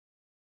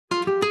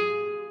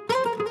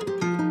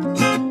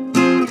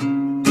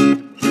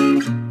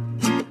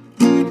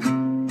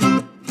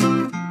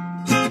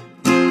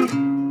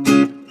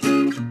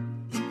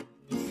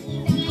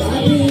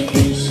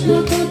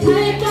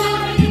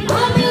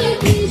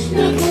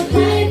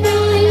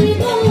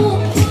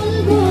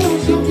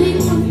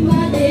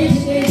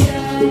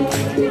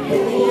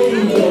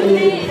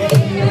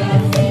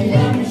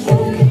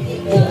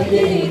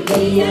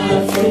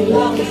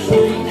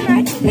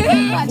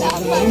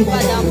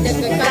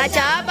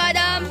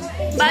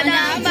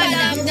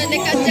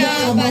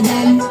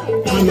বাদাম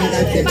আমার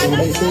আছে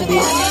বড় সুবি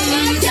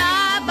চা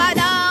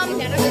বাদাম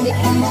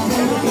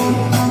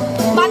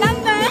বাদাম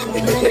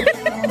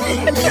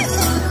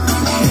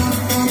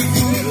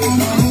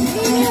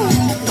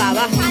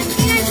বাবা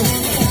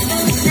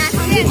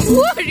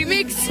ও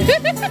রিমিক্স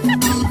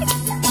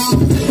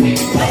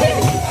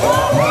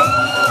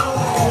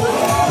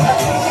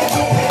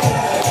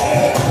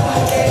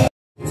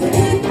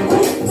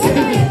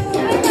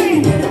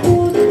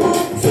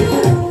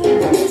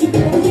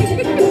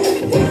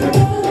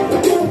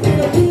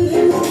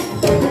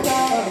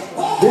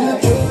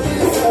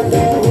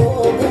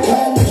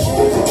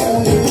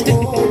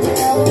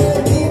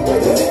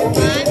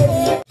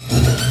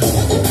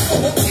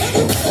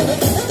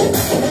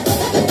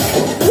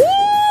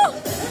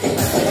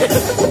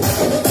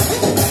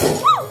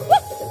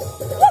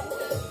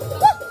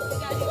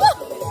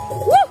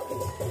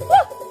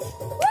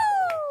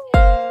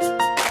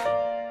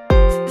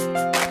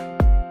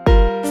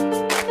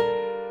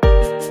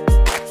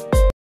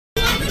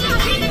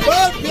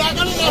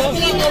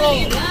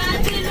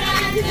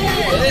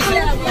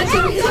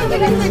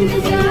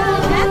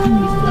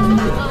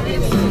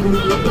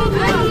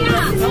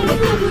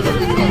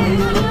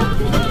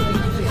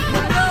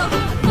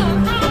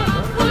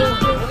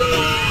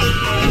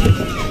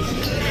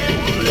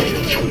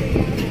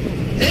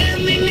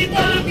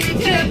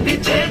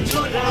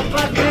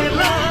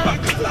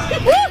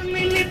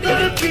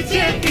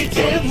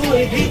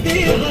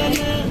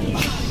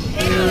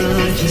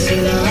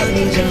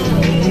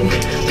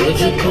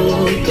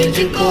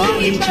तुझको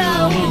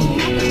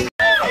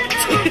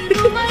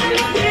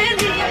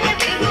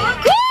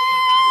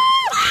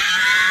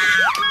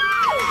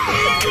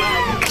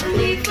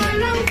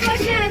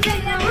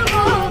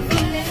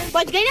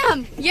पहुंच गए ना हम।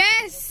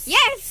 यस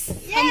यस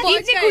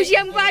इतनी खुशी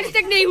हमको आज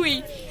तक नहीं हुई,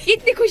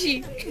 इतनी खुशी।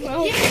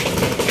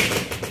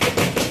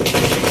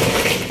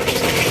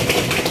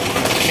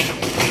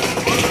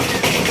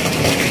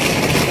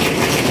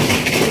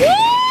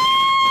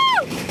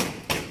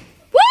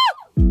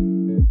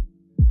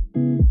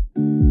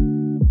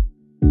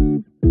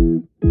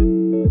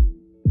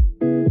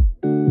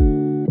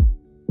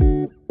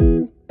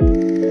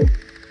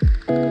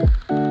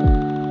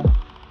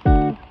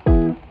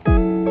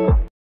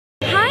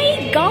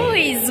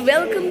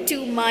 Welcome to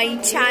my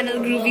channel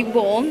groovy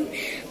Bong.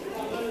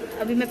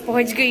 अभी मैं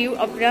पहुंच गई हूँ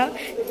अपना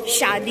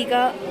शादी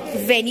का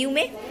वेन्यू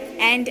में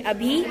एंड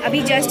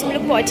अभी जस्ट हम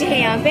लोग पहुंचे हैं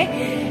यहाँ पे।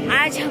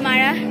 आज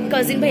हमारा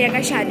कजिन भैया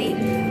का शादी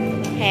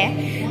है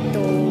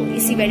तो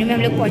इसी वेन्यू में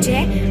हम लोग पहुंचे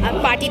हैं। अब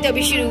पार्टी तो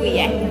अभी शुरू हुई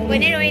है।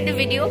 बने रहो in the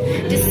video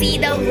to see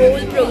the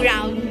whole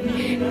programme.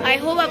 I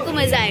hope आपको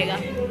मजा आएगा।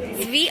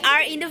 We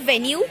are in the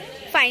venue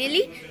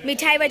finally.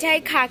 मिठाई वठाई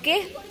खा के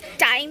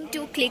time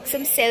to click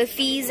some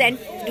selfies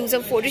and do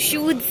some photo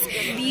shoots.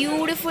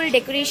 Beautiful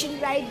decoration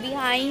right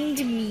behind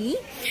me.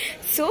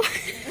 So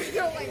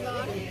oh my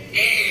god.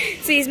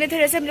 So इसमें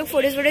थोड़ा सा हम लोग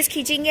फोटोज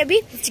खींचेंगे, अभी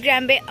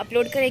इंस्टाग्राम पे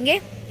अपलोड करेंगे।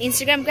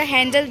 इंस्टाग्राम का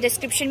हैंडल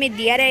डिस्क्रिप्शन में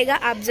दिया रहेगा,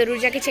 आप जरूर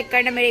जाके चेक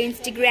करना मेरे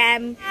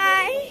Instagram.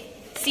 Hi,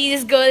 see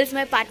this girls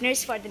my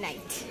partners for the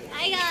night.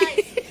 Hi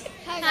guys.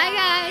 Hi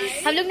guys.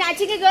 हम लोग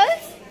नाचेंगे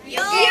girls.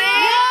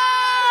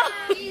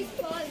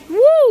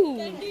 Woo!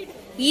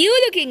 You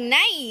looking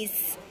nice.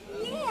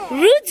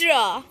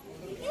 Rudra.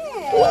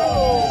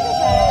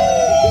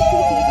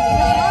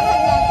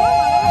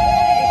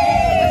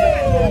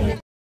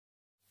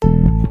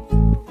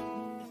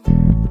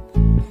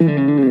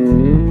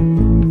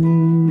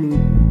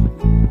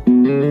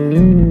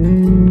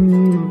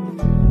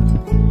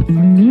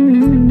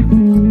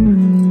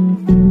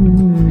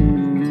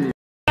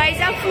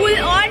 Full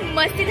on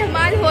मस्ती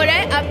धमाल हो रहा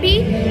है। अभी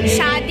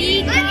शादी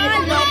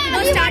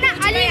स्टार्ट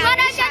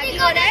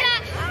हो रहा है।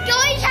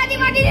 कोई शादी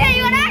पार्टी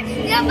नहीं हो रहा है,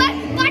 यहाँ पर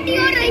पार्टी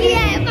हो रही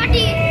है।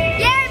 पार्टी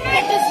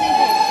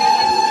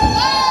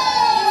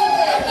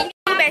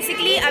तो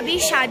बेसिकली अभी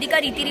शादी का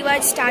रीति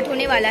रिवाज स्टार्ट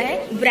होने वाला है।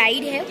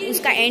 ब्राइड है,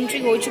 उसका एंट्री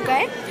हो चुका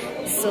है।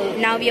 So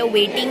now we are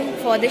waiting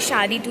for the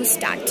शादी टू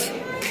स्टार्ट।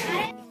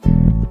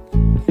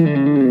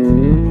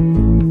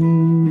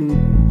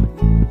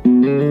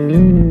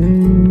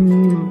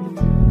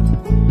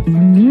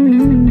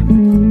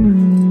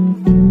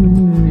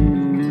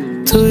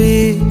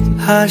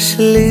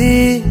 হাসলি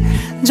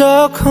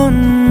যখন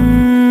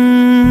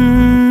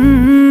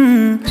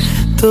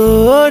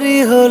তোরই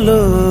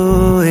হলো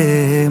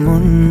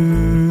এমন,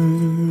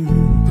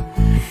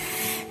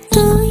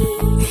 তুই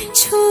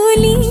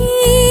ছুলি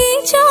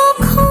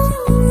যখন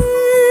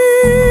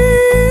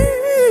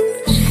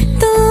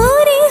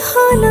তোরই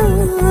হলো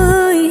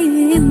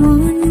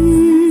এমন,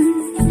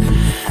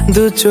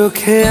 দু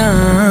চোখে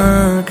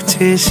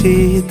আঁকছে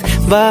শীত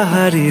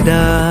বাহারি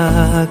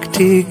ডাক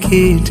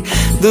টিকিট,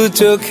 দু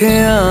চোখে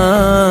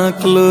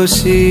আঁকলো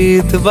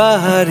শীত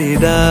বাহারি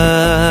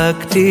ডাক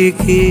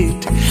টিকিট,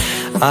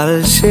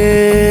 আলসে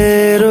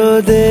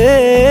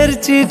রোদের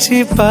চিঠি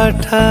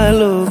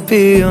পাঠালো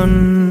পিয়ন,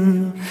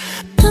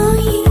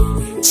 তুই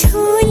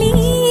ছুলি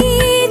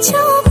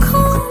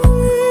যখন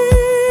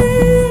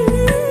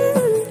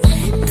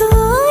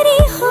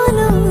তোরই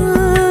হলো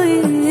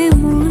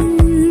এমন।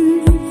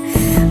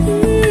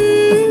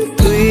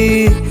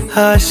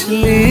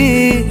 আসলি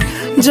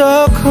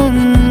যখন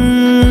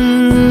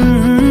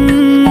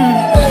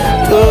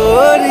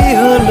তোরই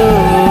হলো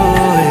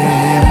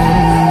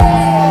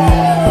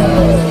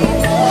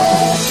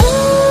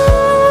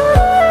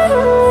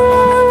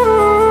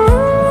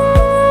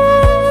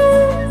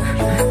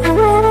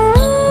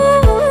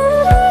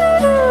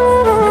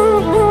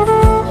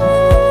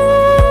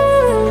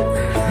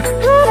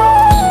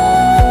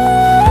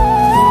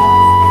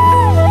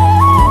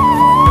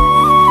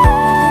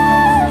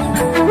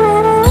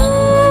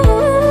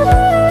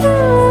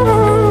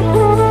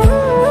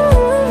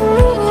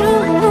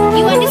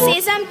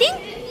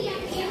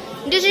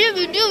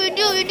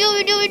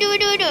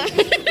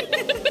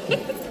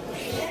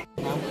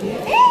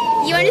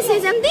You want to say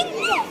something?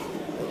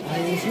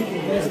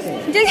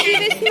 Just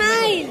give a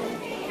smile.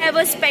 I have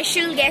a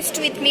special guest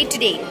with me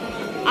today.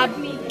 A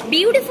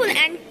beautiful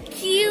and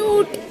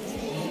cute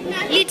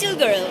little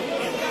girl.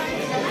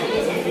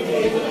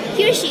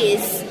 Here she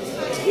is.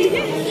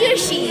 Here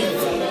she is.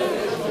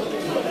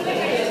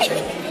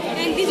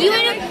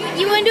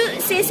 You want to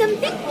say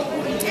something?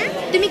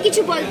 तुम्हें कुछ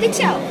बोलते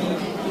चाहो?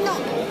 No.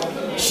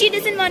 She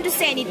doesn't want to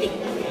say anything.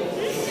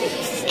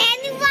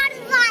 Anyone's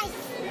wife.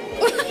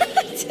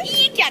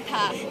 ये क्या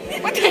था?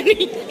 पता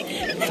नहीं।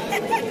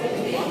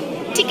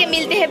 ठीक है,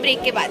 मिलते हैं ब्रेक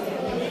के बाद।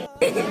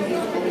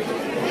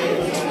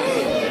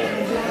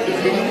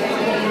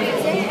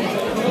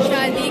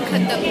 शादी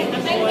खत्म,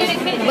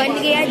 बन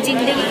गया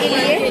जिंदगी के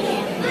लिए,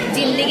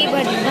 जिंदगी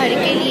भर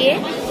के लिए।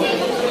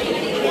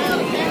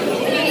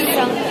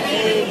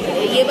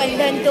 ये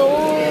बंधन तो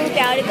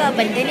प्यार का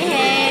बंधन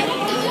है,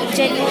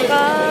 जन्मों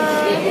का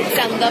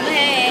संगम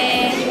है।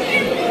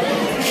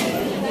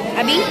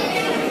 अभी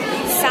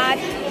 7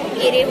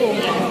 फेरे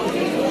होंगे।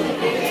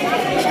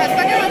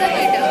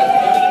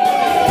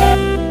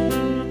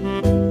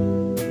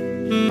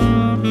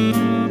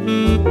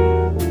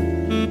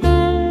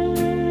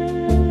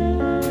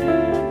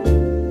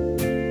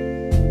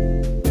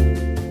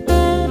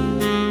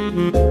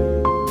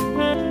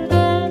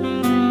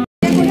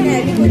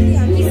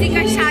 किसी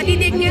का शादी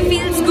देख के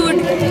feels good.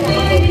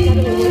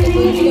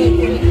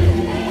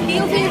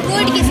 You feel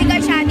good किसी का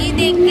शादी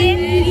देख के?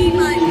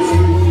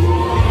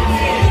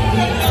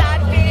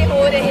 7 फेरे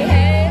हो रहे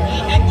हैं।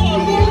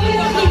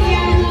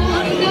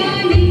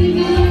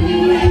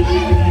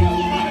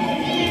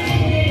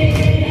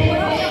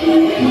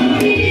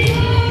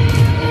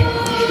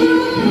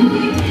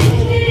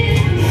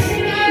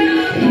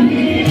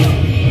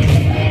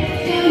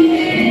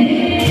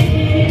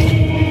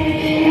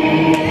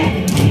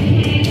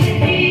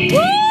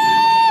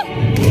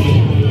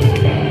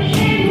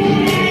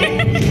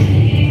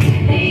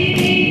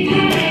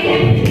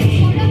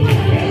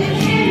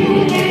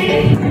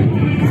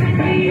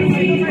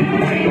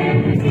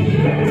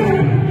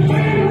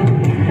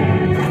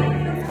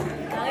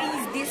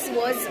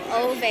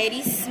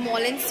 Very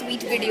small and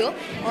sweet video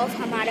of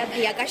हमारा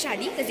भैया का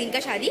शादी, कजिन का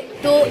शादी।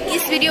 तो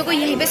इस वीडियो को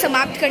यहीं पे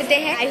समाप्त करते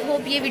हैं। आई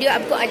होप ये वीडियो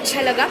आपको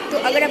अच्छा लगा। तो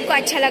अगर आपको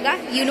अच्छा लगा,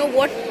 you know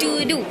what to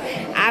do.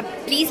 आप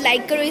प्लीज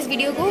लाइक करो इस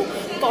वीडियो को,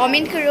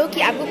 कमेंट करो कि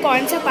आपको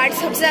कौन सा पार्ट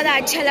सबसे ज्यादा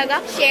अच्छा लगा,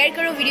 शेयर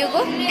करो वीडियो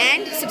को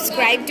and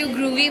subscribe to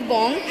groovy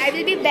Bong. I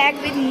will be back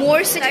with more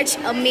such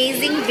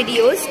amazing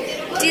videos.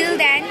 Till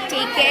then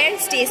take care,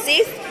 stay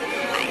safe.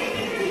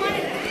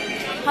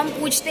 हम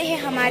पूछते हैं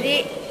हमारे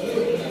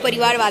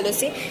परिवार वालों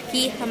से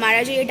कि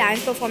हमारा जो ये डांस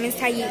परफॉर्मेंस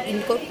था ये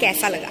इनको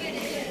कैसा लगा।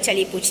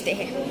 चलिए पूछते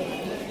हैं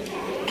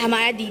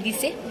हमारा दीदी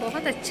से।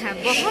 बहुत अच्छा,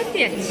 बहुत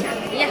ही अच्छा।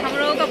 ये हम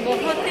लोगों का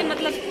बहुत ही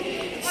मतलब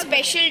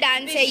स्पेशल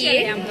डांस है ये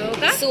हम लोगों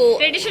का। सो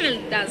ट्रेडिशनल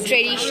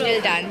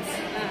डांस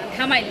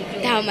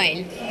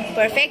धमाल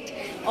परफेक्ट।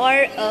 और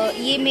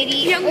ये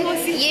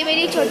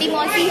मेरी छोटी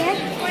मौसी है।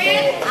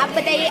 तो आप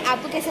बताइए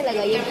आपको कैसा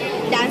लगा ये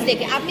डांस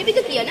देखे? आपने भी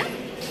तो किया ना?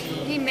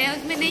 नहीं, मैं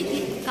उसमें नहीं थी।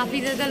 काफी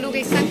ज्यादा लोग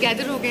एक साथ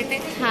गैदर हो गए थे।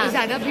 हाँ। तो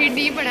ज्यादा भीड़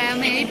नहीं पड़ा,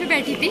 मैं यहीं पे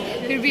बैठी थी,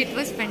 फिर भी it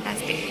was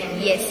fantastic.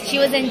 Yes, she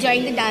was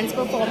enjoying the dance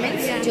performance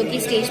जो कि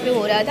स्टेज पे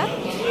हो रहा था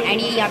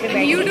एंड ये यहाँ पे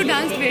बैठी। You do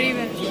dance very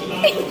well.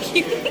 Thank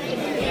you.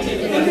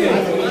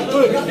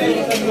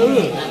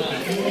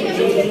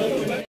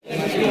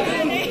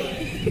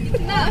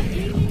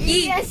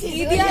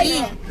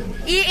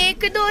 ये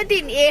 1 2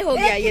 3 ए हो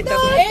गया ये तो।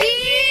 3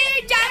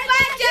 4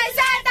 5 6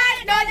 7 8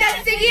 9 10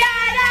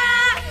 11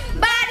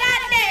 12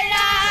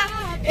 13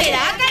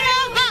 तेरा करो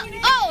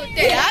ओ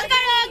तेरा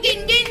करो गिन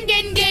गिन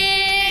गिन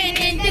गिन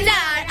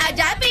इंतजार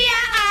आजा पिया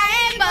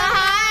आए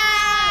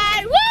बाहर।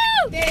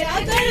 तेरा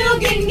करो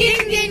गिन गिन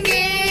गिन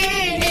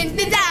गिन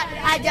इंतजार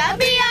आजा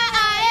पिया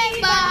आए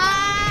बाहर।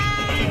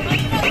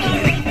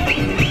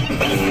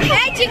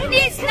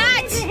 चिकनी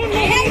नाच।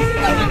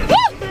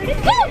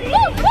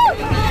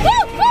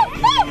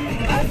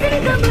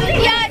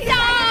 या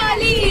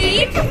साली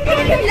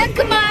लख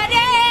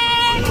मारे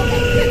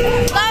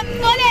बम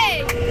बोले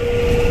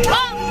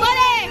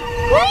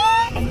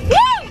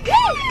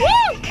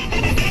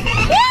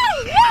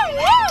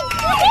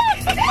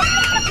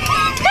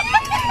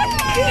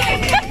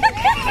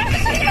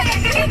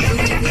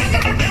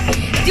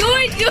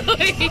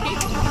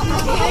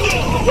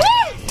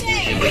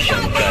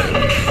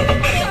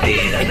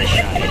तेरा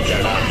नशा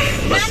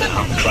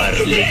हम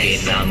पर,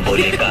 लेकिन नाम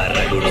बोले का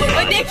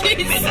रगड़ूंगा,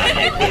 बिना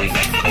है कोई